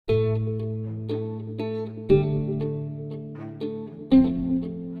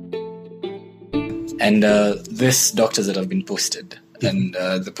And these doctors that have been posted and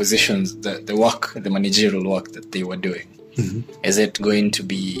the positions, the work, the managerial work that they were doing, is it going to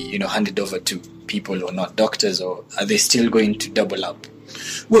be, handed over to people who are not doctors, or are they still going to double up?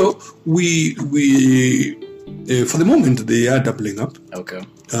 Well, we for the moment they are doubling up. Okay.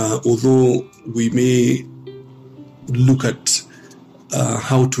 Although we may look at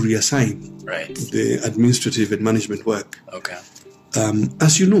how to reassign the administrative and management work. Okay.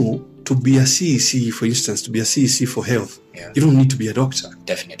 As you know, to be a CEC, for instance, to be a CEC for health, you don't need to be a doctor.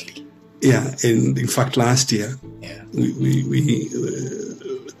 Definitely. Yeah, and in fact, last year,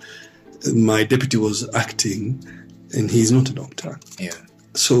 my deputy was acting, and he's not a doctor. Yeah.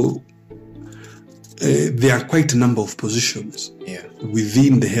 So there are quite a number of positions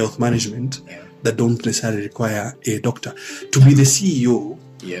within the health management that don't necessarily require a doctor. To be the CEO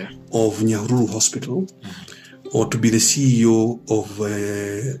of Nyahururu Hospital, or to be the CEO of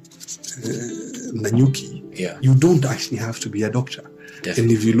Nanyuki, you don't actually have to be a doctor. Definitely.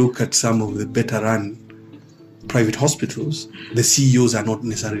 And if you look at some of the better run private hospitals, the CEOs are not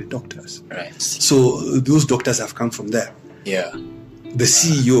necessarily doctors. Right. So those doctors have come from there. Yeah. The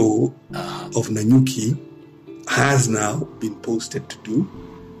CEO of Nanyuki has now been posted to do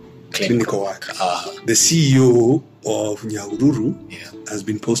clinical work. The CEO of Nyahururu has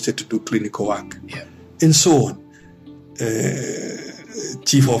been posted to do clinical work. Yeah. And so on.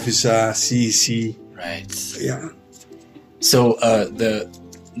 Chief officer, CEC. Right. Yeah. So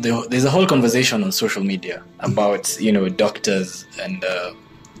there's a whole conversation on social media about doctors and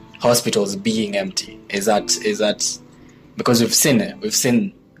hospitals being empty. Is that because we've seen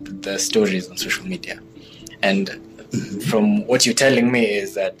the stories on social media, and from what you're telling me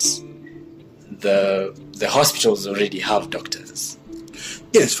is that the hospitals already have doctors.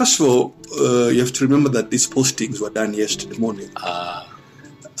 Yes, first of all, you have to remember that these postings were done yesterday morning.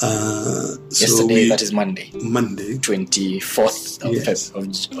 Yesterday, that is Monday. 24th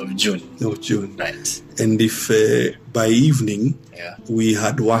of June. Of June. Right. And if by evening we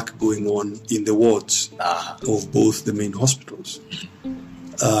had work going on in the wards of both the main hospitals,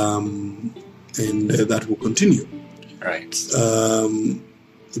 and that will continue. Right.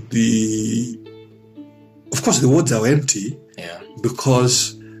 Of course, the wards are empty. Yeah.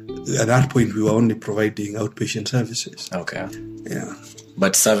 Because at that point we were only providing outpatient services. Okay. Yeah.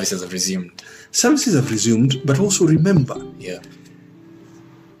 But services have resumed. Services have resumed, but also remember,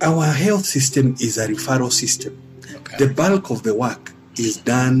 our health system is a referral system. Okay. The bulk of the work is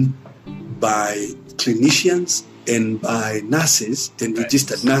done by clinicians and by nurses and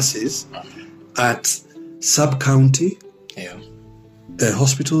registered nurses at sub-county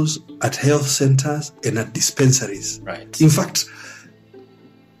hospitals, at health centers, and at dispensaries. Right. In fact,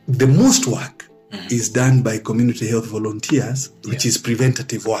 the most work is done by community health volunteers, which is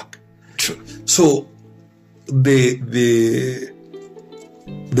preventative work. True. So the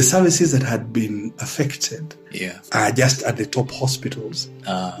services that had been affected are just at the top hospitals,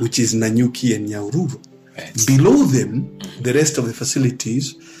 which is Nanyuki and Nyahururu. Right. Below them, the rest of the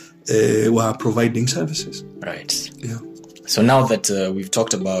facilities were providing services. Right. Yeah. So now that we've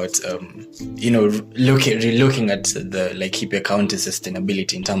talked about, looking at the Laikipia County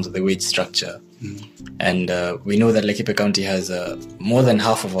sustainability in terms of the wage structure, and we know that Laikipia County has more than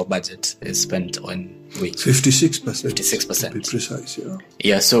half of our budget is spent on wage. 56%. 56%. To be precise,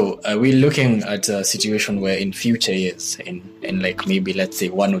 Yeah, so we're looking at a situation where in future years, in like maybe let's say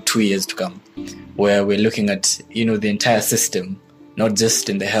 1 or 2 years to come, where we're looking at, the entire system, not just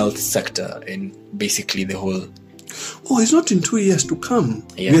in the health sector, in basically the whole. Oh, it's not in 2 years to come.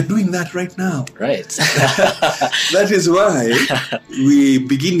 Yeah. We are doing that right now. Right. That is why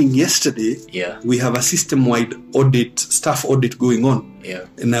beginning yesterday, we have a system-wide staff audit going on. Yeah.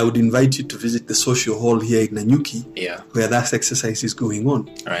 And I would invite you to visit the social hall here in Nanyuki, where that exercise is going on.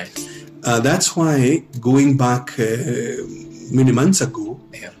 Right. That's why going back many months ago,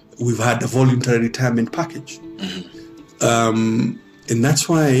 we've had a voluntary retirement package. And that's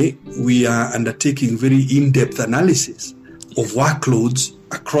why we are undertaking very in-depth analysis of workloads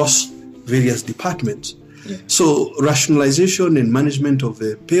across various departments. Yeah. So rationalization and management of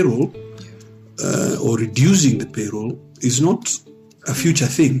the payroll or reducing the payroll is not a future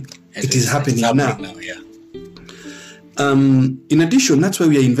thing. It is happening now. In addition, that's why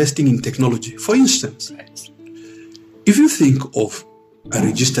we are investing in technology. For instance, if you think of a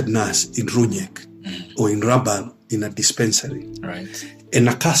registered nurse in Runyek or in Rabal, in a dispensary, and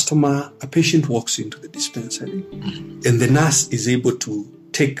a patient walks into the dispensary, and the nurse is able to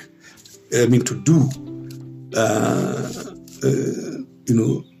do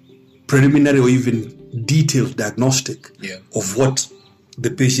preliminary or even detailed diagnostic of what the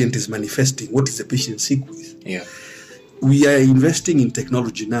patient is manifesting, what is the patient sick with. Yeah. We are investing in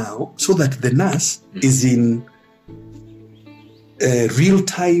technology now so that the nurse is in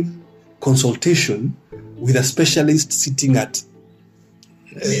real-time consultation with a specialist sitting at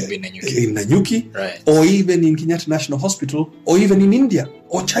in Nanyuki, right, or even in Kenyatta National Hospital, or even in India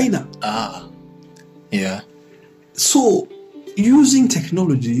or China. Yeah. So, using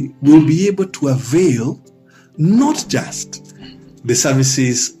technology, we'll be able to avail not just the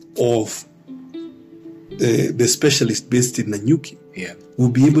services of the specialist based in Nanyuki. Yeah. We'll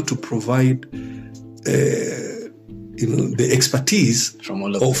be able to provide the expertise from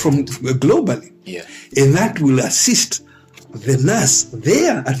all over, from globally. Yeah. And that will assist the nurse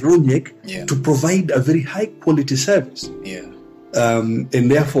there at Ronyek to provide a very high quality service. Yeah. And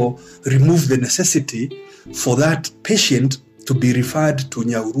therefore remove the necessity for that patient to be referred to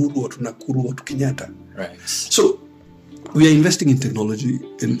Nyahururu or to Nakuru or to Kenyatta. Right. So we are investing in technology,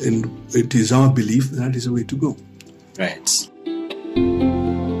 and it is our belief that is the way to go. Right.